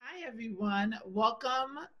everyone.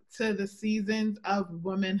 Welcome to the Seasons of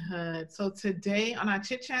Womanhood. So today on our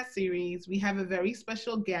Chit Chat series, we have a very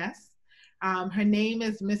special guest. Her name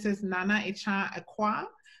is Mrs. Nana Echan Akwa,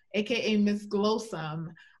 aka Miss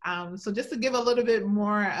Glowsome. So just to give a little bit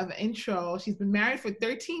more of an intro, she's been married for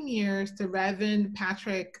 13 years to Reverend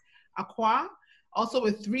Patrick Akwa, also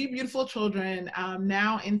with three beautiful children,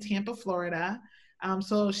 now in Tampa, Florida.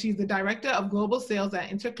 So she's the director of global sales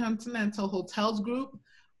at Intercontinental Hotels Group,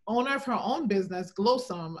 owner of her own business,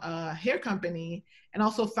 Glowsome, a hair company, and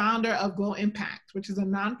also founder of Glow Impact, which is a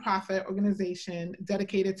nonprofit organization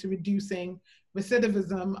dedicated to reducing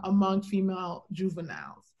recidivism among female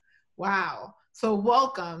juveniles. Wow. So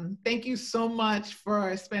welcome. Thank you so much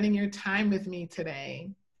for spending your time with me today.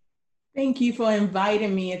 Thank you for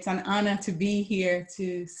inviting me. It's an honor to be here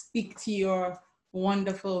to speak to your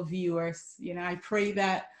wonderful viewers. I pray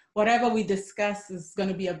that whatever we discuss is going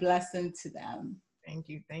to be a blessing to them. Thank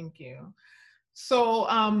you. Thank you. So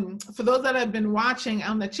for those that have been watching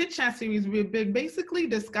on the Chit Chat series, we've been basically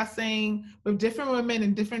discussing with different women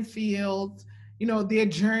in different fields, their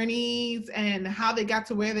journeys and how they got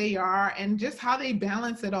to where they are and just how they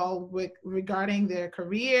balance it all with regarding their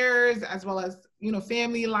careers as well as,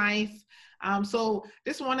 family life. So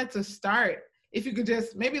just wanted to start, if you could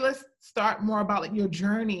just, maybe let's start more about like your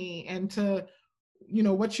journey and to,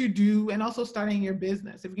 what you do and also starting your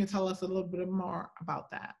business. If you can tell us a little bit more about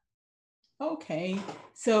that. Okay.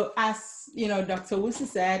 So as, Dr. Wusu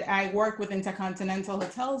said, I work with Intercontinental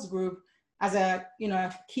Hotels Group as a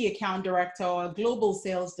key account director or a global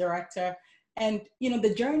sales director. And,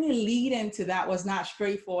 the journey leading to that was not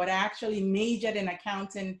straightforward. I actually majored in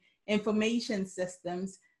accounting information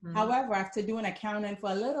systems. Mm-hmm. However, after doing accounting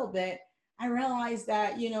for a little bit, I realized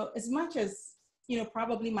that, as much as,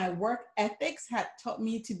 probably my work ethics had taught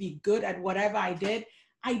me to be good at whatever I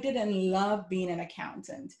didn't love being an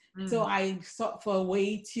accountant. Mm-hmm. So I sought for a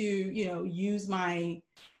way to, use my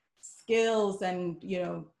skills and,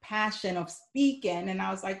 passion of speaking. And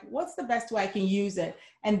I was like, what's the best way I can use it?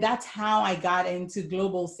 And that's how I got into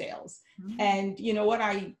global sales. Mm-hmm. And, what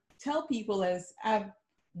I tell people is I've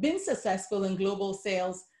been successful in global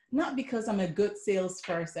sales, not because I'm a good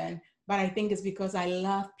salesperson, but I think it's because I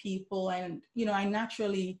love people and, I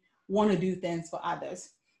naturally want to do things for others.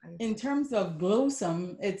 In terms of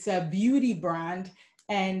Glowsome, it's a beauty brand.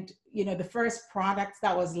 And, the first product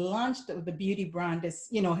that was launched of the beauty brand is,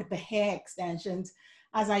 the hair extensions,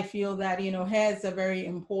 as I feel that, hair is a very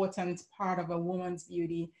important part of a woman's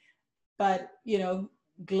beauty. But,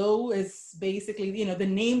 glow is basically, the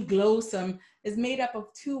name Glowsome is made up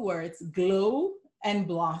of two words, glow and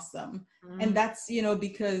blossom. Mm-hmm. And that's,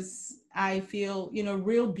 because I feel,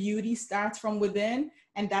 real beauty starts from within.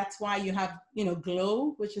 And that's why you have,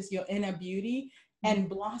 glow, which is your inner beauty, and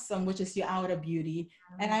blossom, which is your outer beauty.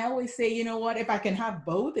 Mm-hmm. And I always say, if I can have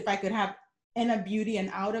both, if I could have inner beauty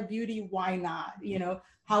and outer beauty, why not?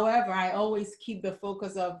 However, I always keep the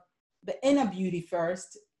focus of the inner beauty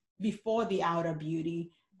first before the outer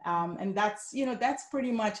beauty. And that's, that's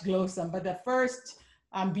pretty much Glowsome. But the first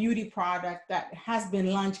beauty product that has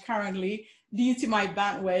been launched currently due to my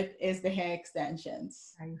bandwidth is the hair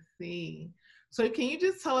extensions. I see. So can you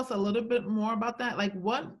just tell us a little bit more about that? Like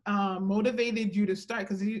what motivated you to start?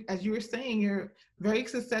 Because as you were saying, you're very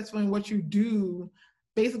successful in what you do,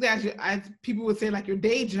 basically as people would say, like your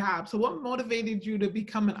day job. So what motivated you to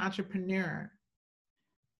become an entrepreneur?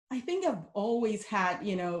 I think I've always had,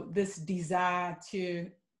 this desire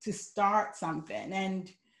to start something.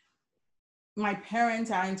 And my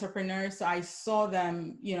parents are entrepreneurs, so I saw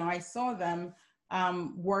them,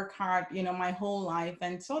 work hard, my whole life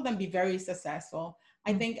and saw them be very successful.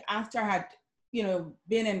 I think after I had,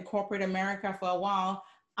 been in corporate America for a while,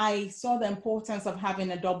 I saw the importance of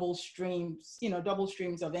having a double streams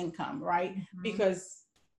of income, right? Mm-hmm. Because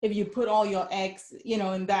if you put all your eggs,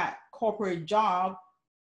 in that corporate job,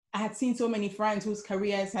 I had seen so many friends whose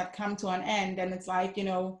careers had come to an end and it's like,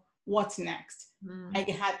 what's next? Mm-hmm.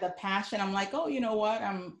 I had the passion. I'm like, oh, you know what?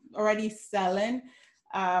 I'm already selling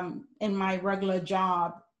in my regular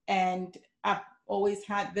job. And I've always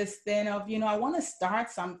had this thing of, I want to start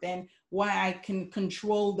something where I can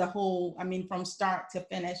control the whole, from start to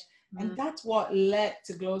finish. Mm-hmm. And that's what led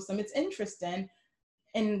to Glowsome. It's interesting.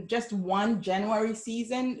 In just one January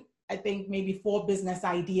season, I think maybe 4 business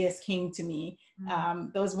ideas came to me. Mm-hmm.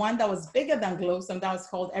 There was one that was bigger than Glowsome that was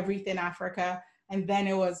called Everything Africa. And then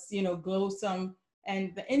it was, Glowsome.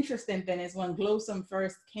 And the interesting thing is when Glowsome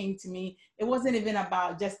first came to me, it wasn't even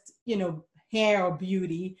about just, hair or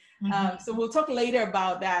beauty. Mm-hmm. So we'll talk later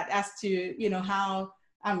about that as to, how,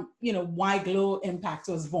 why Glow Impact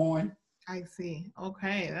was born. I see.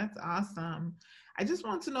 Okay, that's awesome. I just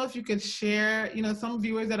want to know if you could share, some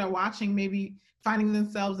viewers that are watching maybe finding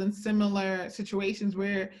themselves in similar situations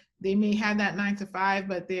where they may have that 9 to 5,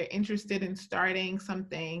 but they're interested in starting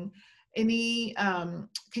something. Can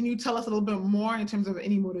you tell us a little bit more in terms of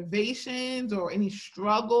any motivations or any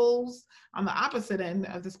struggles on the opposite end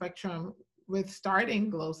of the spectrum with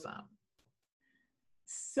starting Glowsome?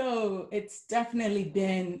 So it's definitely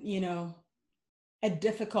been, a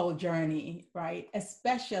difficult journey, right?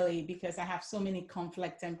 Especially because I have so many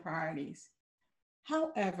conflicting priorities.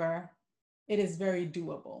 However, it is very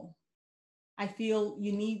doable. I feel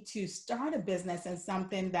you need to start a business and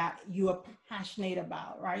something that you are passionate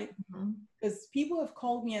about, right? Because people have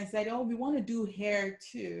called me and said, "Oh, we want to do hair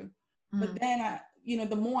too." But then,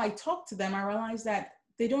 the more I talk to them, I realize that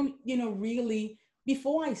they don't, really.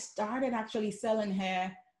 Before I started actually selling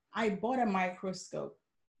hair, I bought a microscope.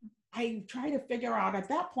 I tried to figure out, at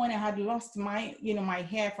that point I had lost my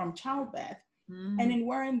hair from childbirth. And in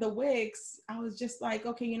wearing the wigs, I was just like,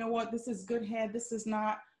 okay, you know what? This is good hair. This is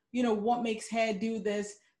not, what makes hair do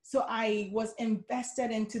this. So I was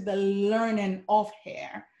invested into the learning of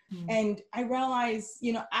hair. And I realized,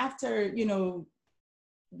 after,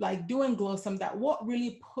 like doing Glowsome, that what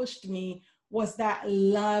really pushed me was that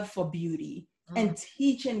love for beauty and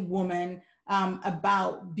teaching women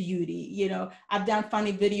about beauty. I've done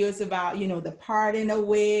funny videos about, the part in a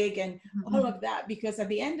wig and all of that, because at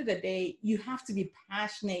the end of the day, you have to be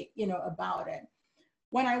passionate, about it.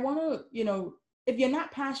 When I want to, if you're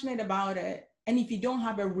not passionate about it, and if you don't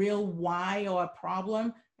have a real why or a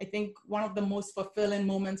problem, I think one of the most fulfilling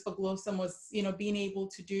moments for Glowsome was, being able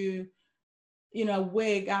to do, a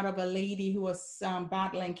wig out of a lady who was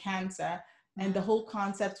battling cancer. And the whole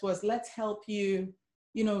concept was, let's help you,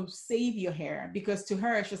 save your hair, because to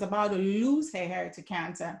her, she was about to lose her hair to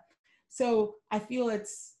cancer. So I feel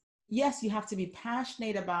it's, yes, you have to be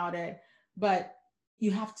passionate about it, but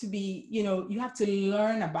you have to be, you have to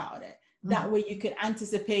learn about it. That way you could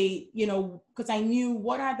anticipate, because I knew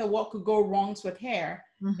what could go wrongs with hair.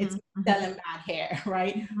 It's selling bad hair,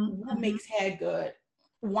 right? What makes hair good?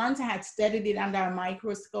 Once I had studied it under a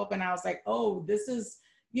microscope, and I was like, oh, this is,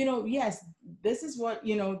 yes, this is what,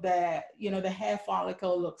 the hair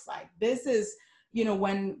follicle looks like. This is,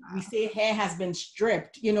 when we say hair has been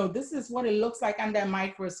stripped, this is what it looks like under a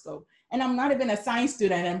microscope. And I'm not even a science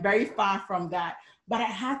student. I'm very far from that. But I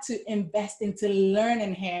had to invest into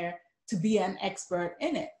learning hair to be an expert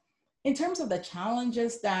in it. In terms of the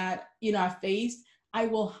challenges that, I faced, I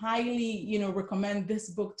will highly, recommend this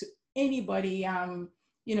book to anybody,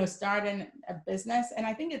 starting a business. And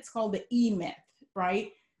I think it's called The E-Myth,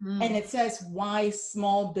 right? And it says why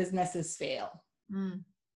small businesses fail.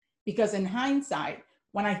 Because in hindsight,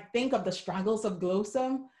 when I think of the struggles of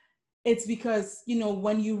Glowsome, it's because,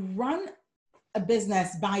 when you run a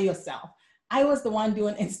business by yourself, I was the one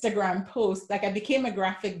doing Instagram posts. Like, I became a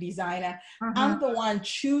graphic designer. I'm the one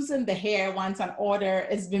choosing the hair once an order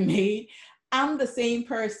has been made. I'm the same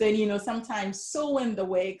person, sometimes sewing the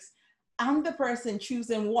wigs. I'm the person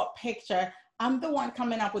choosing what picture. I'm the one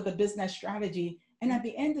coming up with the business strategy. And at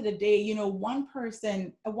the end of the day, a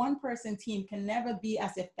one-person team can never be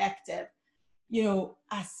as effective,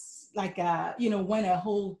 as like when a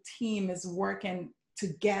whole team is working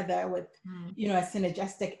together with, a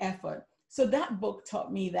synergistic effort. So that book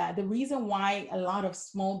taught me that the reason why a lot of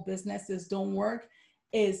small businesses don't work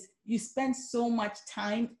is you spend so much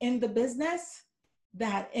time in the business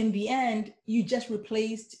that in the end, you just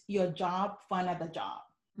replaced your job for another job.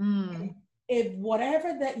 If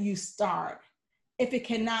whatever that you start, if it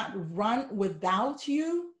cannot run without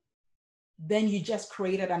you, then you just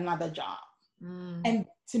created another job. And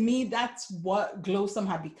to me, that's what Glowsome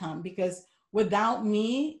had become, because without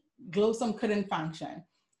me, Glowsome couldn't function.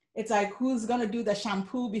 It's like, who's going to do the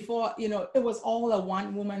shampoo before, it was all a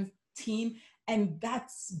one-woman team. And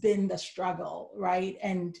that's been the struggle, right?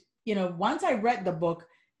 And, once I read the book,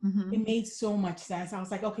 it made so much sense. I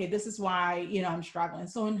was like, okay, this is why, I'm struggling.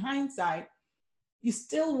 So in hindsight, you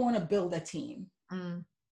still want to build a team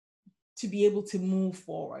to be able to move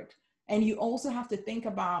forward. And you also have to think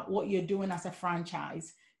about what you're doing as a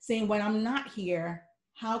franchise, saying, when I'm not here,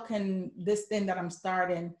 how can this thing that I'm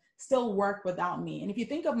starting still work without me? And if you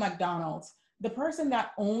think of McDonald's, the person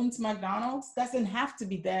that owns McDonald's doesn't have to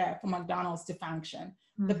be there for McDonald's to function.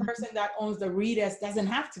 The person that owns the Readers doesn't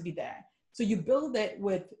have to be there. So you build it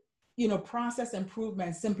with, process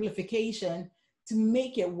improvement, simplification to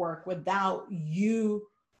make it work without you,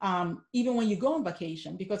 even when you go on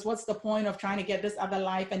vacation, because what's the point of trying to get this other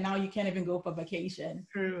life and now you can't even go for vacation?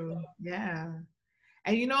 True. Yeah.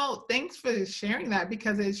 And thanks for sharing that,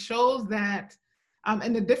 because it shows that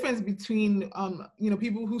And the difference between,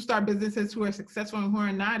 people who start businesses who are successful and who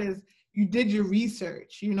are not is you did your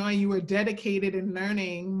research, and you were dedicated in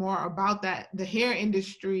learning more about the hair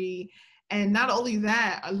industry. And not only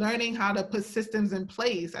that, learning how to put systems in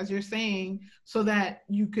place, as you're saying, so that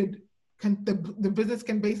the business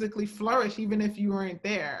can basically flourish even if you weren't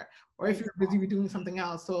there, or if you're busy doing something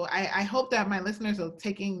else. So I hope that my listeners are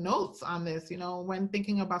taking notes on this, when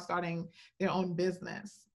thinking about starting their own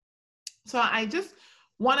business. So I just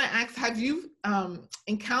want to ask, have you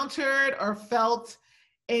encountered or felt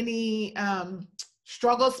any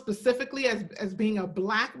struggles specifically as being a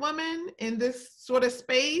Black woman in this sort of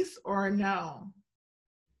space, or no?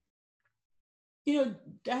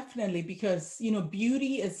 Definitely, because,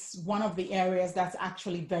 beauty is one of the areas that's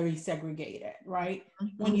actually very segregated, right?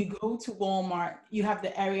 Mm-hmm. When you go to Walmart, you have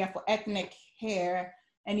the area for ethnic hair,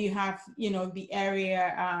 and you have, the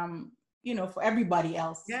area, for everybody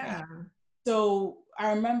else. Yeah. So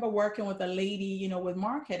I remember working with a lady, with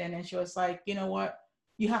marketing, and she was like, you know what,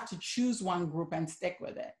 you have to choose one group and stick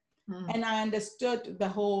with it. Mm. And I understood the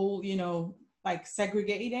whole, like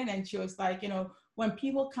segregating. And she was like, when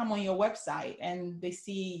people come on your website and they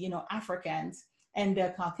see, Africans and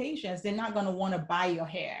they're Caucasians, they're not going to want to buy your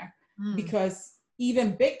hair because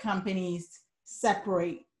even big companies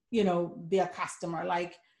separate, their customer.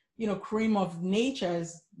 Like, Cream of Nature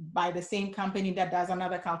is by the same company that does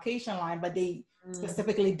another Caucasian line, but they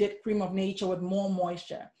specifically did Cream of Nature with more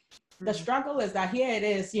moisture. The struggle is that here it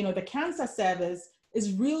is, the cancer service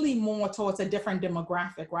is really more towards a different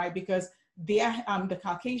demographic, right? Because the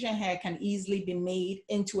Caucasian hair can easily be made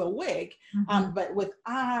into a wig, but with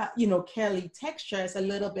our, curly texture, it's a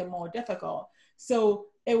little bit more difficult. So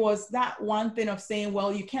it was that one thing of saying,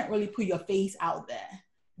 well, you can't really put your face out there.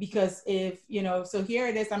 Because if, so here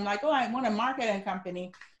it is, I'm like, oh, I want a marketing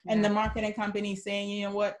company. And the marketing company is saying, you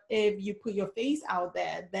know what, if you put your face out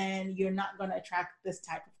there, then you're not going to attract this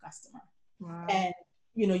type of customer. Wow. And,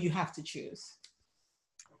 you have to choose.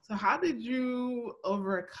 So how did you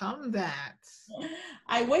overcome that?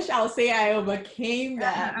 I wish I'll say I overcame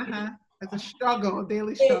that. It's a struggle, a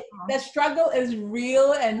daily struggle. The struggle is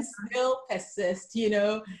real and still persists,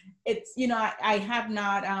 It's, I have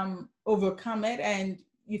not overcome it. And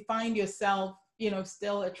you find yourself,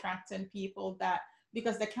 still attracting people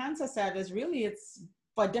because the cancer service really, it's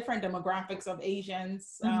for different demographics of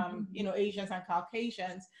Asians, Asians and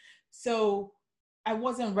Caucasians. So I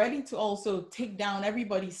wasn't ready to also take down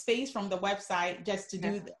everybody's face from the website just to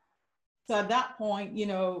do that. So at that point,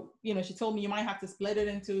 she told me you might have to split it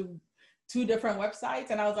into 2 different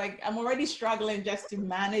websites. And I was like, I'm already struggling just to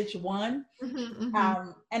manage one.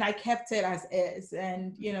 And I kept it as is.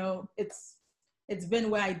 And, it's been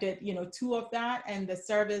where I did, 2 of that, and the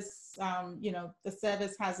service, the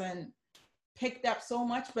service hasn't picked up so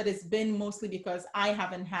much, but it's been mostly because I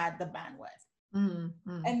haven't had the bandwidth.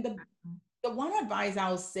 And the one advice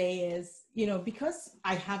I'll say is, because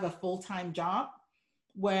I have a full-time job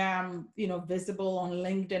where I'm, visible on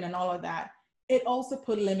LinkedIn and all of that, it also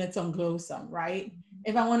put limits on Glowsome, right?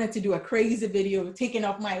 If I wanted to do a crazy video, taking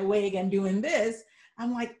off my wig and doing this,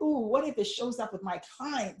 I'm like, oh, what if it shows up with my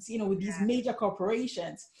clients, with these major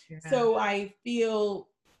corporations? So I feel,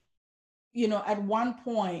 at one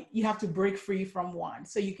point you have to break free from one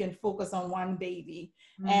so you can focus on one baby.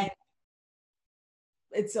 And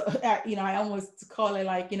it's, I almost call it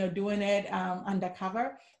like, doing it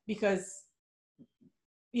undercover, because,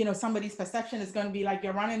 somebody's perception is going to be like,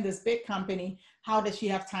 you're running this big company. How does she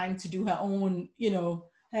have time to do her own,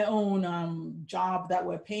 her own job that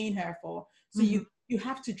we're paying her for? So you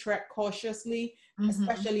have to tread cautiously,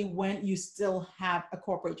 especially when you still have a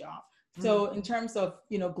corporate job. So in terms of,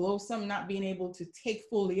 Glowsome not being able to take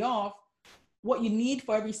fully off, what you need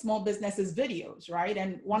for every small business is videos, right?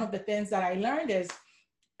 And one of the things that I learned is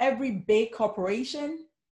every big corporation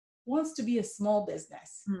wants to be a small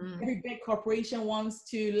business. Every big corporation wants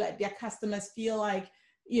to let their customers feel like,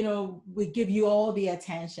 we give you all the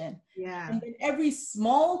attention. And then every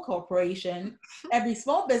small corporation, every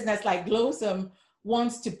small business like Glowsome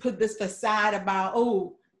wants to put this facade about,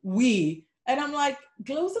 oh, we. And I'm like,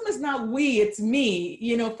 Glowsome is not we, it's me.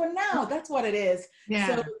 For now, that's what it is.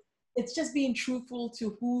 So it's just being truthful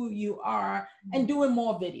to who you are and doing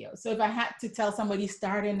more videos. So if I had to tell somebody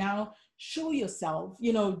starting now, show yourself,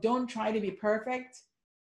 don't try to be perfect.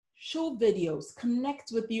 Show videos,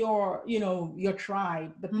 connect with your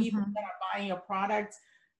tribe, the people that are buying your products,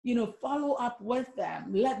 follow up with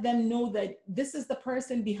them. Let them know that this is the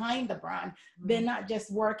person behind the brand. They're not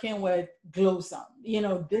just working with Glowsome.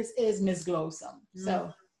 This is Miss Glowsome.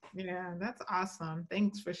 So. Yeah, that's awesome.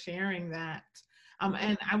 Thanks for sharing that.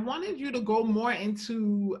 And I wanted you to go more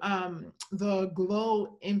into the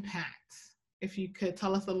Glow Impact. If you could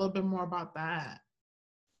tell us a little bit more about that.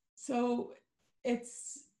 So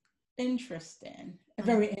it's interesting, a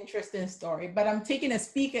very interesting story. But I'm taking a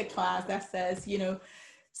speaker class that says,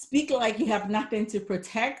 speak like you have nothing to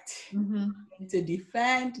protect, nothing to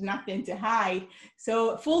defend, nothing to hide.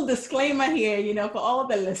 So full disclaimer here, for all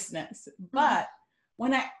the listeners. But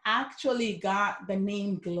when I actually got the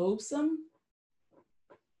name Glowsome,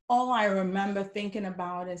 all I remember thinking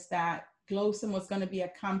about is that Glowsome was going to be a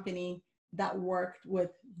company that worked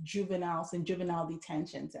with juveniles in juvenile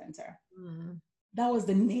detention center. That was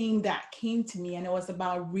the name that came to me, and it was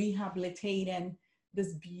about rehabilitating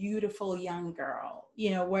this beautiful young girl,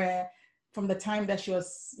 where from the time that she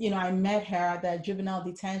was, I met her at the juvenile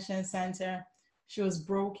detention center, she was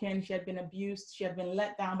broken, she had been abused, she had been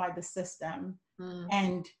let down by the system.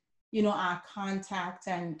 And, our contact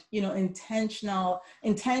and,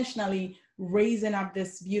 intentionally raising up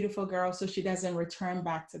this beautiful girl so she doesn't return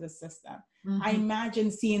back to the system. I imagine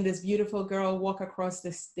seeing this beautiful girl walk across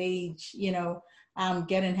the stage,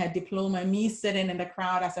 getting her diploma, me sitting in the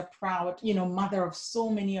crowd as a proud, mother of so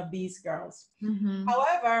many of these girls.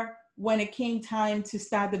 However, when it came time to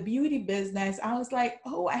start the beauty business, I was like,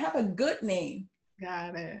 oh, I have a good name.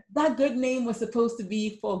 Got it. That good name was supposed to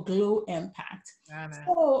be for Glow Impact. Got it.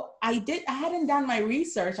 So I hadn't done my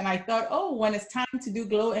research, and I thought, oh, when it's time to do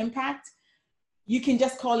Glow Impact, you can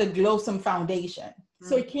just call it Glowsome Foundation.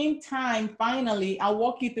 So it came time, finally, I'll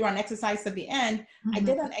walk you through an exercise at the end. I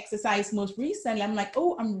did an exercise most recently. I'm like,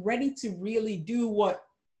 oh, I'm ready to really do what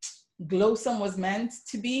Glowsome was meant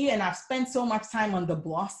to be. And I've spent so much time on the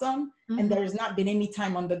blossom, and there has not been any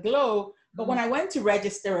time on the glow. But when I went to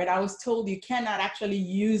register it, I was told you cannot actually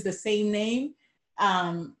use the same name,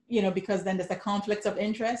 because then there's a conflict of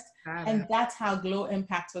interest. And that's how Glow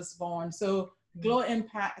Impact was born. So Glow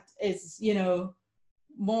Impact is,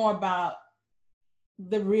 more about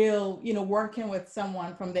the real, working with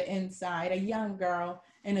someone from the inside, a young girl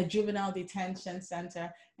in a juvenile detention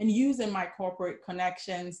center, and using my corporate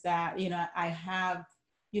connections that, I have,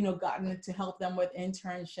 gotten to help them with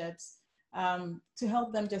internships, to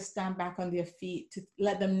help them just stand back on their feet, to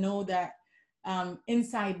let them know that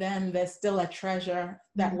inside them, there's still a treasure,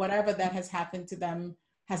 that whatever that has happened to them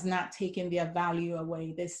has not taken their value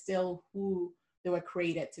away. They're still who they were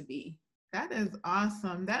created to be. That is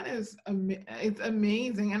awesome. That is, it's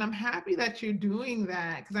amazing. And I'm happy that you're doing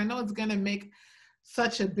that, because I know it's going to make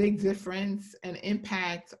such a big difference and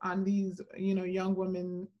impact on these, young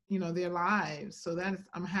women, their lives. So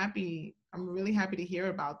I'm really happy to hear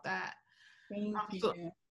about that. Thank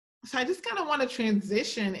you. So I just kind of want to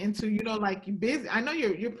transition into, like busy. I know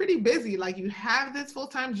you're pretty busy. Like you have this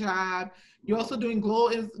full-time job. You're also doing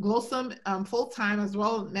Glowsome full-time as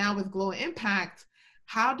well now with Glow Impact.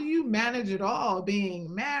 How do you manage it all?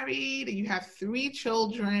 Being married, you have 3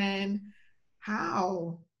 children.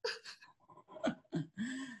 How?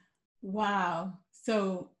 Wow.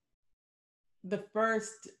 So the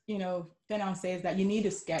first, thing I'll say is that you need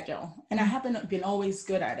a schedule. And I haven't been always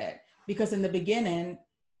good at it, because in the beginning,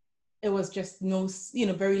 it was just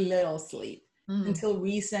very little sleep until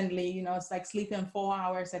recently, it's like sleeping 4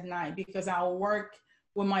 hours at night, because I'll work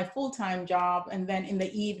with my full-time job and then in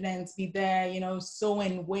the evenings be there,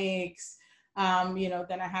 sewing wigs,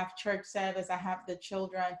 then I have church service, I have the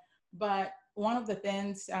children. But one of the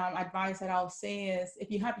things, advice that I'll say is,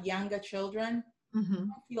 if you have younger children,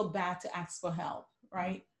 don't feel bad to ask for help,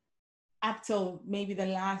 right? Up till maybe the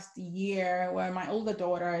last year, where my older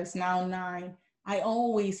daughter is now 9, I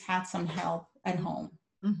always had some help at home.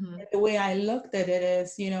 The way I looked at it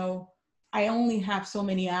is, I only have so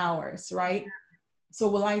many hours, right? So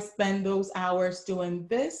will I spend those hours doing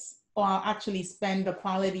this, or I'll actually spend the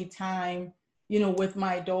quality time, with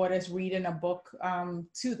my daughters, reading a book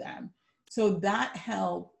to them? So that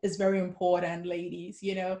help is very important, ladies.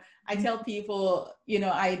 I tell people,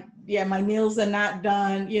 my nails are not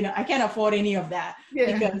done. I can't afford any of that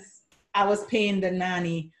because I was paying the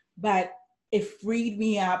nanny, but it freed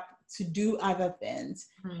me up to do other things.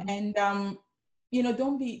 And,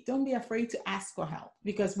 don't be afraid to ask for help,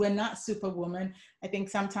 because we're not superwoman. I think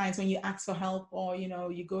sometimes when you ask for help, or,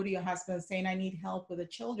 you go to your husband saying, I need help with the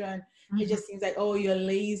children, it just seems like, oh, you're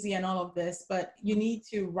lazy and all of this. But you need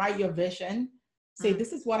to write your vision, say,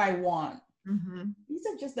 this is what I want.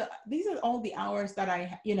 These are all the hours that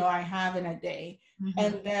I have in a day.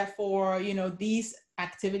 And therefore, these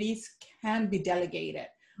activities can be delegated.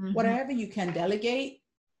 Whatever you can delegate.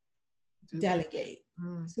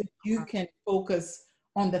 So you can focus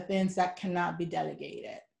on the things that cannot be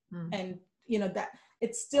delegated. And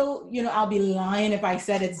it's still, I'll be lying if I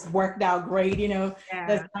said it's worked out great.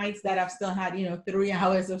 There's nights that I've still had, 3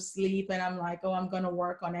 hours of sleep and I'm like, oh, I'm going to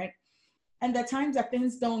work on it. And the times that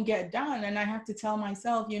things don't get done and I have to tell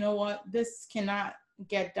myself, you know what, this cannot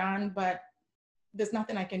get done, but there's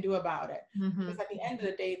nothing I can do about it. Because at the end of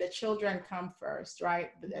the day, the children come first, right?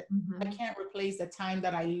 I can't replace the time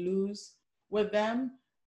that I lose with them.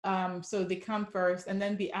 So they come first. And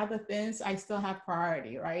then the other things, I still have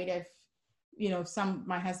priority, right? If,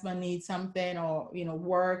 my husband needs something or,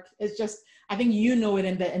 work, it's just, I think, it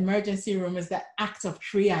in the emergency room is the act of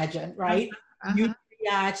triaging, right? You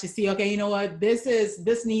triage to see, okay, you know what,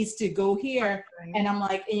 this needs to go here. Right. And I'm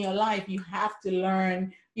like, in your life, you have to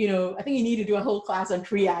learn, I think you need to do a whole class on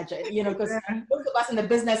triaging, because most of us in the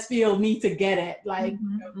business field need to get it, like,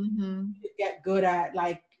 to get good at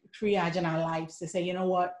like triaging our lives to say, you know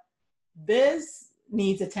what, this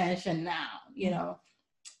needs attention now,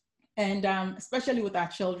 and especially with our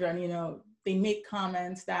children, they make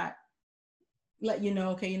comments that let you know,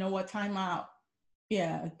 okay, you know what, time out.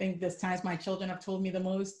 Yeah, I think there's times my children have told me the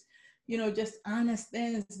most, just honest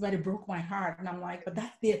things, but it broke my heart. And I'm like, but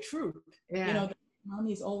that's their truth. Yeah.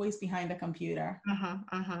 Mommy's always behind the computer. I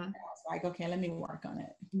was like, okay, let me work on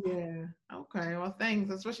it. Yeah. Okay. Well,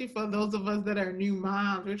 thanks. Especially for those of us that are new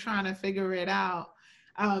moms, we're trying to figure it out.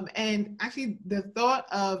 And actually the thought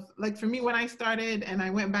of, like, for me, when I started and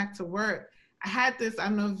I went back to work, I had this, I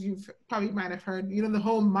don't know if you probably might have heard, the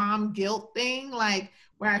whole mom guilt thing, like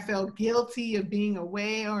where I felt guilty of being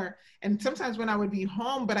away, and sometimes when I would be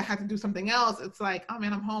home, but I had to do something else, it's like, oh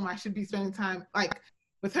man, I'm home. I should be spending time like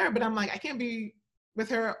with her, but I'm like, I can't be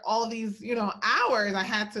with her all these, hours. I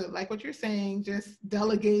had to, like what you're saying, just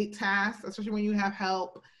delegate tasks, especially when you have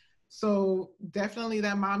help. So definitely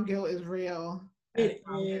that mom guilt is real. It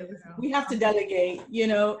is. We have to delegate,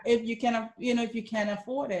 if you can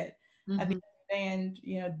afford it. At the and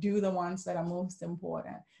do the ones that are most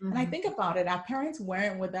important. And I think about it, our parents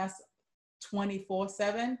weren't with us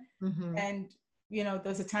 24/7. And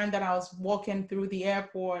there's a time that I was walking through the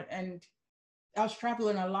airport and I was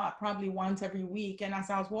traveling a lot, probably once every week. And as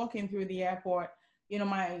I was walking through the airport,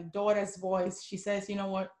 my daughter's voice, she says, you know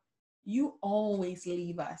what, you always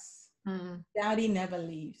leave us. Daddy never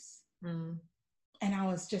leaves. And I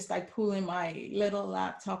was just like pulling my little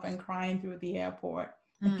laptop and crying through the airport.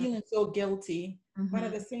 I'm feeling so guilty. But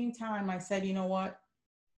at the same time, I said, you know what?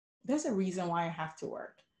 There's a reason why I have to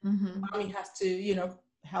work. Mommy has to,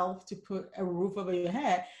 help to put a roof over your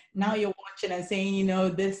head. Now you're watching and saying,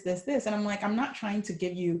 this. And I'm like, I'm not trying to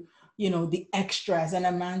give you, the extras and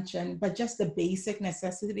a mansion, but just the basic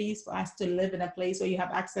necessities for us to live in a place where you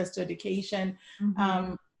have access to education.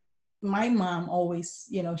 My mom always,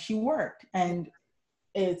 she worked and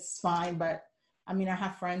it's fine, but I mean, I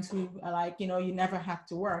have friends who are like, you never have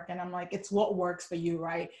to work. And I'm like, it's what works for you,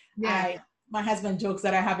 right? Yeah. My husband jokes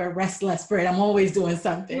that I have a restless spirit. I'm always doing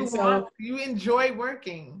something. You enjoy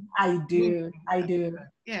working. I do.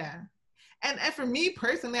 Yeah. And for me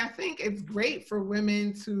personally, I think it's great for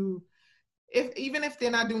women to, even if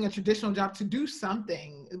they're not doing a traditional job, to do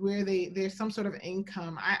something where there's some sort of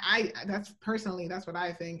income. That's what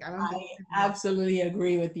I think. I absolutely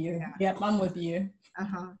agree with you. Yeah. Yep, I'm with you.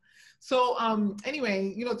 So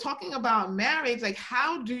anyway, talking about marriage, like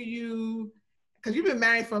how do you, because you've been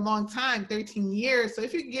married for a long time, 13 years. So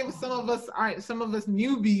if you could give some of us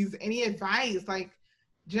newbies any advice, like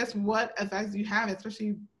just what advice do you have,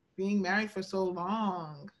 especially being married for so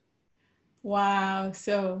long? Wow.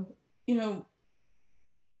 So,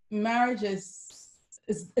 marriage is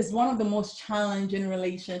one of the most challenging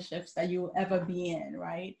relationships that you'll ever be in,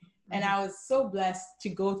 right? And I was so blessed to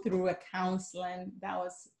go through a counseling that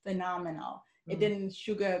was phenomenal. It didn't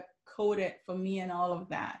sugarcoat it for me and all of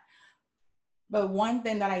that. But one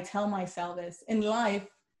thing that I tell myself is, in life,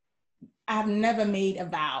 I've never made a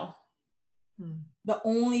vow. The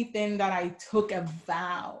only thing that I took a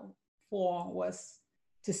vow for was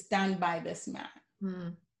to stand by this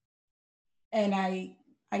man. And I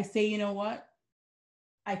say, you know what?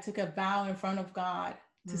 I took a vow in front of God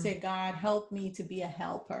to say, God, help me to be a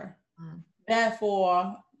helper.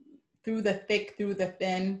 Therefore, through the thick, through the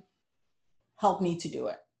thin, help me to do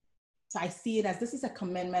it. So I see it as, this is a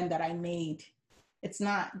commitment that I made. It's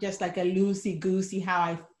not just like a loosey-goosey how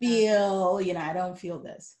I feel, I don't feel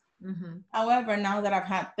this. However, now that I've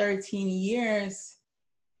had 13 years,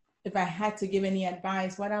 if I had to give any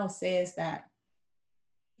advice, what I'll say is that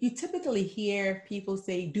you typically hear people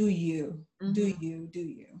say, do you, do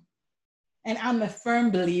you. And I'm a firm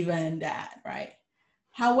believer in that, right?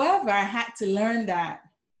 However, I had to learn that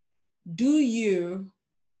do you,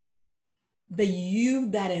 the you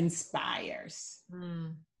that inspires.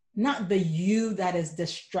 not the you that is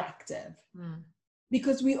destructive. Mm.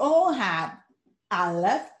 Because we all have our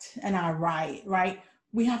left and our right, right?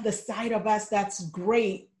 We have the side of us that's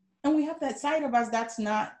great, and we have that side of us that's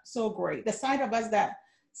not so great. The side of us that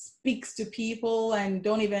speaks to people and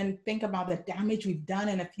don't even think about the damage we've done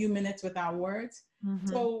in a few minutes with our words. Mm-hmm.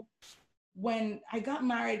 So when I got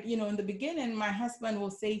married, in the beginning, my husband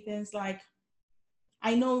will say things like,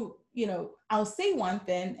 I know, I'll say one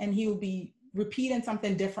thing and he'll be repeating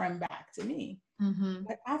something different back to me. Mm-hmm.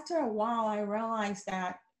 But after a while, I realized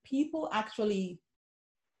that people actually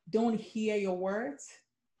don't hear your words,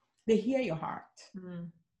 they hear your heart. Mm-hmm.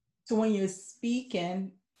 So when you're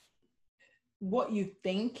speaking, what you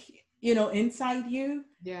think, inside you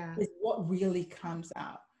is what really comes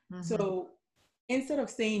out. Mm-hmm. So instead of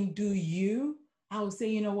saying, do you, I would say,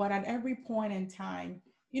 you know what, at every point in time,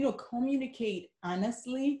 communicate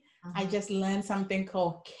honestly. Mm-hmm. I just learned something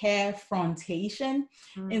called carefrontation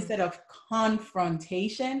instead of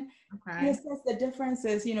confrontation. Okay. And it says the difference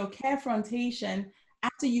is, carefrontation,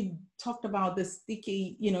 after you've talked about the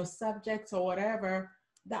sticky, subjects or whatever,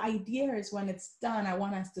 the idea is when it's done, I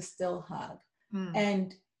want us to still hug.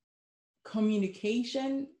 And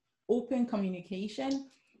communication, open communication,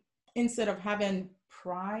 instead of having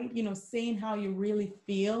pride, saying how you really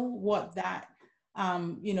feel, what that,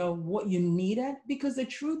 what you needed, because the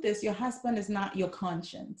truth is your husband is not your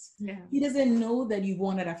conscience. Yeah. He doesn't know that you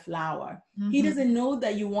wanted a flower. Mm-hmm. He doesn't know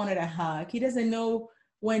that you wanted a hug. He doesn't know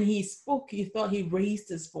when he spoke, you thought he raised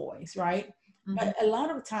his voice, right? Mm-hmm. But a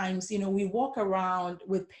lot of times, we walk around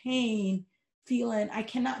with pain, feeling, I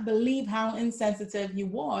cannot believe how insensitive he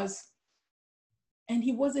was. And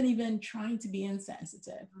he wasn't even trying to be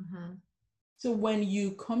insensitive. Mm-hmm. So when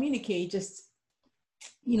you communicate, just,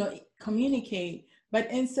 communicate, but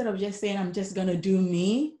instead of just saying, I'm just going to do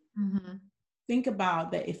me, mm-hmm. think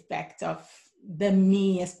about the effect of the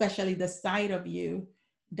me, especially the side of you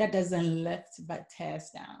that doesn't lift but tears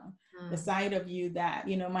down. Mm. The side of you that,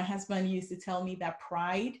 my husband used to tell me that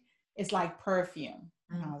pride is like perfume.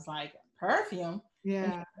 Mm. And I was like, perfume?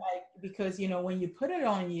 Yeah. Like, because, when you put it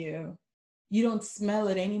on you, you don't smell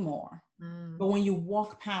it anymore. Mm. But when you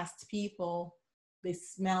walk past people, they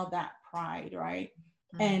smell that pride, right?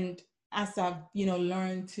 Mm. And as I've,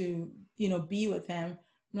 learned to, be with him,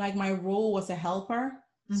 like my role was a helper.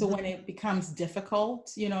 Mm-hmm. So when it becomes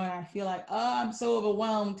difficult, and I feel like, oh, I'm so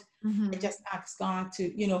overwhelmed, mm-hmm. I just ask God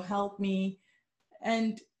to, help me.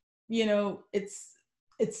 And, it's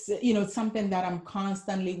something that I'm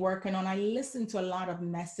constantly working on. I listen to a lot of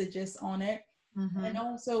messages on it. Mm-hmm. And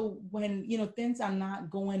also when, things are not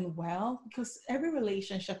going well, because every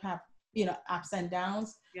relationship have, ups and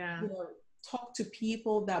downs, talk to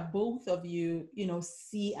people that both of you,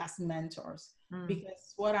 see as mentors. Mm.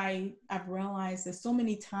 Because what I've realized is so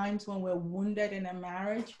many times when we're wounded in a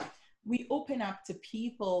marriage, we open up to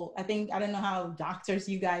people. I don't know how doctors,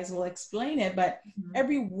 you guys will explain it, but mm-hmm.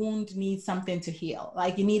 every wound needs something to heal.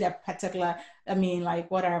 Like you need a particular,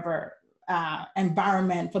 whatever,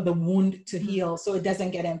 environment for the wound to heal so it doesn't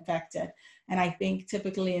get infected. And I think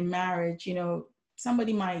typically in marriage,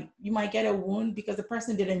 somebody you might get a wound because the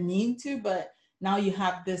person didn't mean to, but now you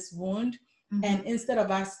have this wound. Mm-hmm. And instead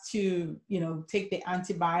of us to, take the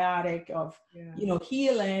antibiotic of,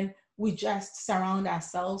 healing, we just surround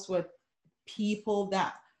ourselves with people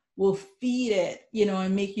that will feed it,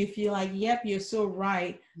 and make you feel like, yep, you're so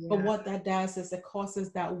right. Yeah. But what that does is it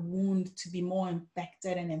causes that wound to be more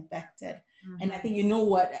infected and infected. Mm-hmm. And I think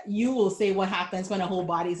what you will say, what happens when a whole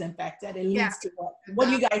body is infected. It leads to what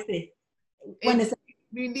do you guys say? When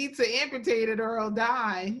you need to amputate it or it'll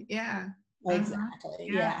die. Yeah. Exactly.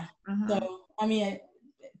 Yeah. Uh-huh. So,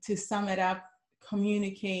 to sum it up,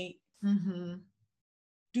 communicate, mm-hmm.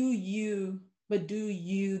 do you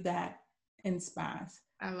that inspires.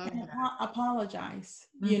 I love and that. Apologize.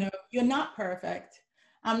 Mm-hmm. You're not perfect.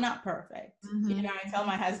 I'm not perfect. Mm-hmm. I tell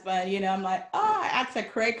my husband, I'm like, I act a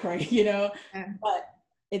cray, yeah. But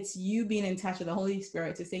it's you being in touch with the Holy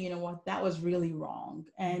Spirit to say, you know what, that was really wrong.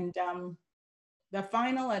 And the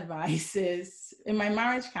final advice is, in my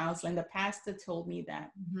marriage counseling, the pastor told me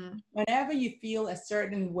that mm-hmm. whenever you feel a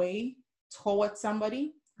certain way towards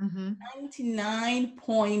somebody,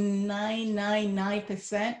 99.999%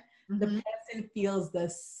 mm-hmm. the person feels the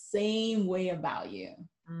same way about you.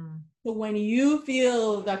 Mm. So when you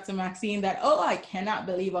feel, Dr. Maxine, that, I cannot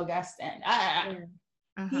believe Augustine,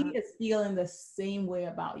 he is feeling the same way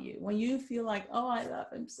about you. When you feel like, I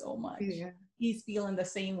love him so much, he's feeling the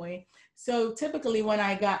same way. So typically when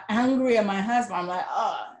I got angry at my husband,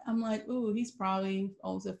 I'm like, ooh, he's probably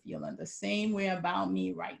also feeling the same way about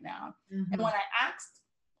me right now. Mm-hmm. And when I asked,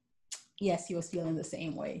 yes, he was feeling the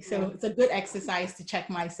same way. So it's a good exercise to check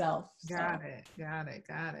myself. Got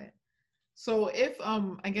it. So if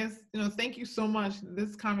I guess, thank you so much.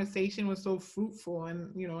 This conversation was so fruitful,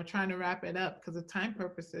 and trying to wrap it up because of time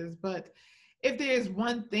purposes. But if there's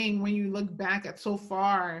one thing when you look back at so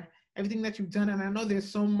far, everything that you've done, and I know there's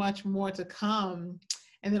so much more to come,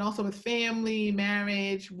 and then also with family,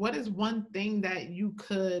 marriage, what is one thing that you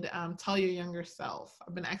could tell your younger self?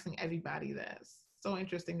 I've been asking everybody this. So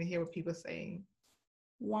interesting to hear what people say.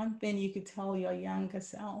 One thing you could tell your younger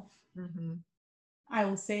self, Mm-hmm. I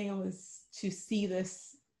will say, it was to see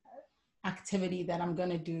this activity that I'm going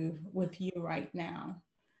to do with you right now.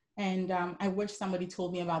 And I wish somebody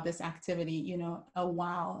told me about this activity, a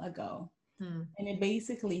while ago. Mm-hmm. And it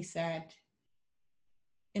basically said,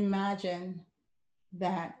 imagine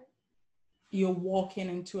that you're walking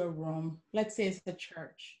into a room, let's say it's a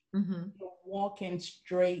church. Mm-hmm. You're walking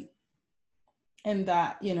straight in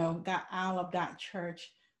that, that aisle of that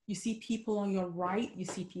church. You see people on your right, you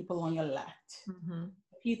see people on your left. Mm-hmm.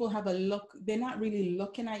 People have a look, they're not really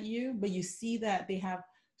looking at you, but you see that they have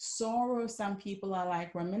sorrow. Some people are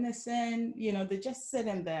like reminiscing, they're just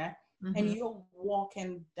sitting there. Mm-hmm. And you're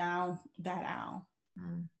walking down that aisle.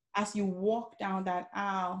 Mm-hmm. As you walk down that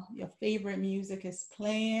aisle, your favorite music is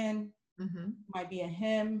playing. Mm-hmm. Might be a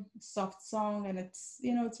hymn, soft song, and it's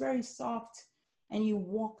very soft. And you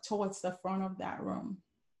walk towards the front of that room.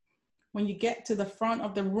 When you get to the front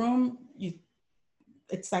of the room,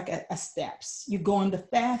 it's like a steps. You go on the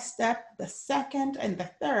first step, the second, and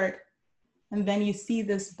the third, and then you see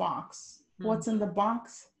this box. Mm. What's in the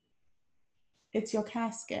box? It's your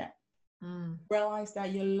casket. Mm. Realize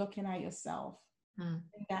that you're looking at yourself in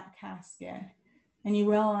that casket, and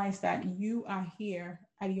you realize that you are here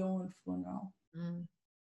at your own funeral. Mm.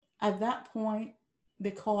 At that point,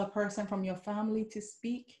 they call a person from your family to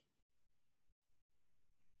speak.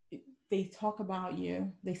 They talk about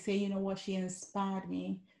you. They say, you know what, she inspired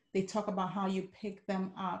me. They talk about how you picked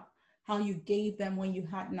them up, how you gave them when you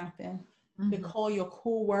had nothing. Mm-hmm. They call your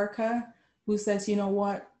co-worker who says, you know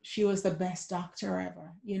what, she was the best doctor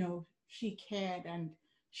ever. She cared and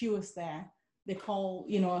she was there. They call,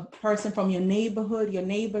 a person from your neighborhood. Your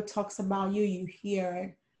neighbor talks about you, you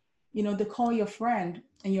hear it. They call your friend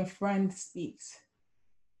and your friend speaks.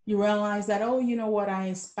 You realize that, oh, you know what, I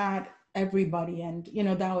inspired everybody, and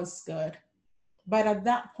that was good. But at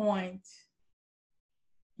that point,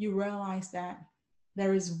 you realize that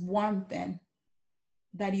there is one thing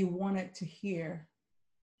that you wanted to hear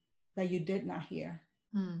that you did not hear.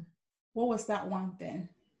 What was that one thing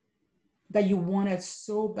that you wanted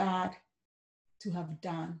so bad to have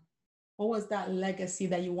done? What was that legacy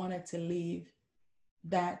that you wanted to leave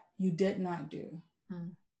that you did not do?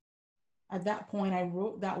 At that point, I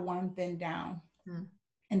wrote that one thing down.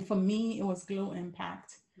 And for me, it was Glow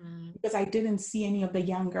Impact, because I didn't see any of the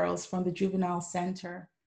young girls from the juvenile center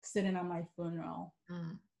sitting at my funeral.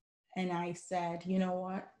 And I said, you know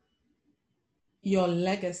what? Your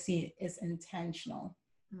legacy is intentional.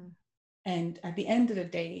 And at the end of the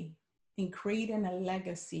day, in creating a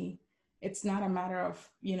legacy, it's not a matter of,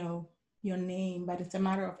 your name, but it's a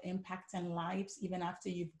matter of impacting lives even after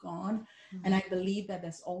you've gone. And I believe that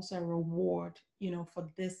there's also a reward, for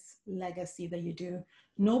this legacy that you do.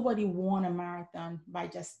 Nobody won a marathon by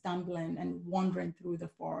just stumbling and wandering through the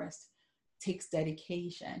forest. It takes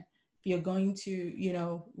dedication. If you're going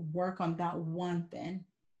to, work on that one thing,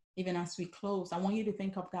 even as we close, I want you to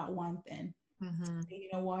think of that one thing. You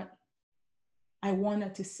know what? I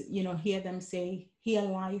wanted to, hear them say, here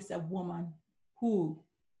lies a woman who.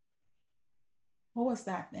 What was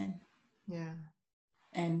that then? Yeah.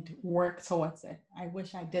 And work towards it. I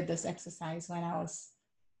wish I did this exercise when I was,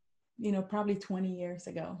 probably 20 years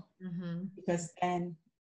ago. Because then,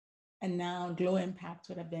 and now Glow Impact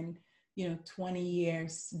would have been, 20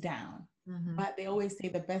 years down. But they always say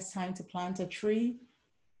the best time to plant a tree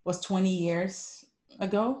was 20 years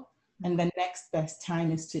ago. And the next best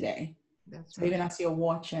time is today. That's so right. Even as you're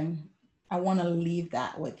watching, I want to leave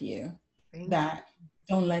that with you. Thank that you.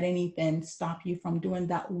 Don't let anything stop you from doing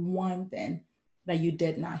that one thing that you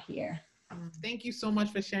did not hear. Thank you so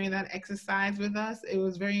much for sharing that exercise with us. It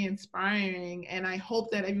was very inspiring. And I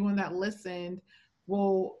hope that everyone that listened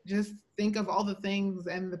will just think of all the things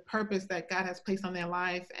and the purpose that God has placed on their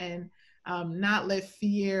life, and not let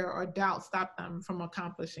fear or doubt stop them from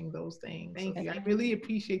accomplishing those things. Thank you. I really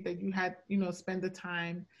appreciate that you had, spend the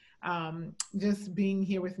time just being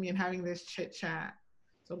here with me and having this chit chat.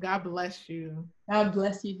 So God bless you. God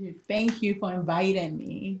bless you. Thank you for inviting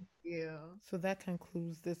me. Yeah. So that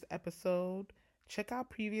concludes this episode. Check out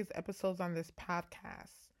previous episodes on this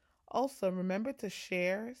podcast. Also, remember to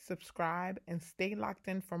share, subscribe, and stay locked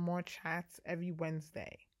in for more chats every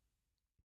Wednesday.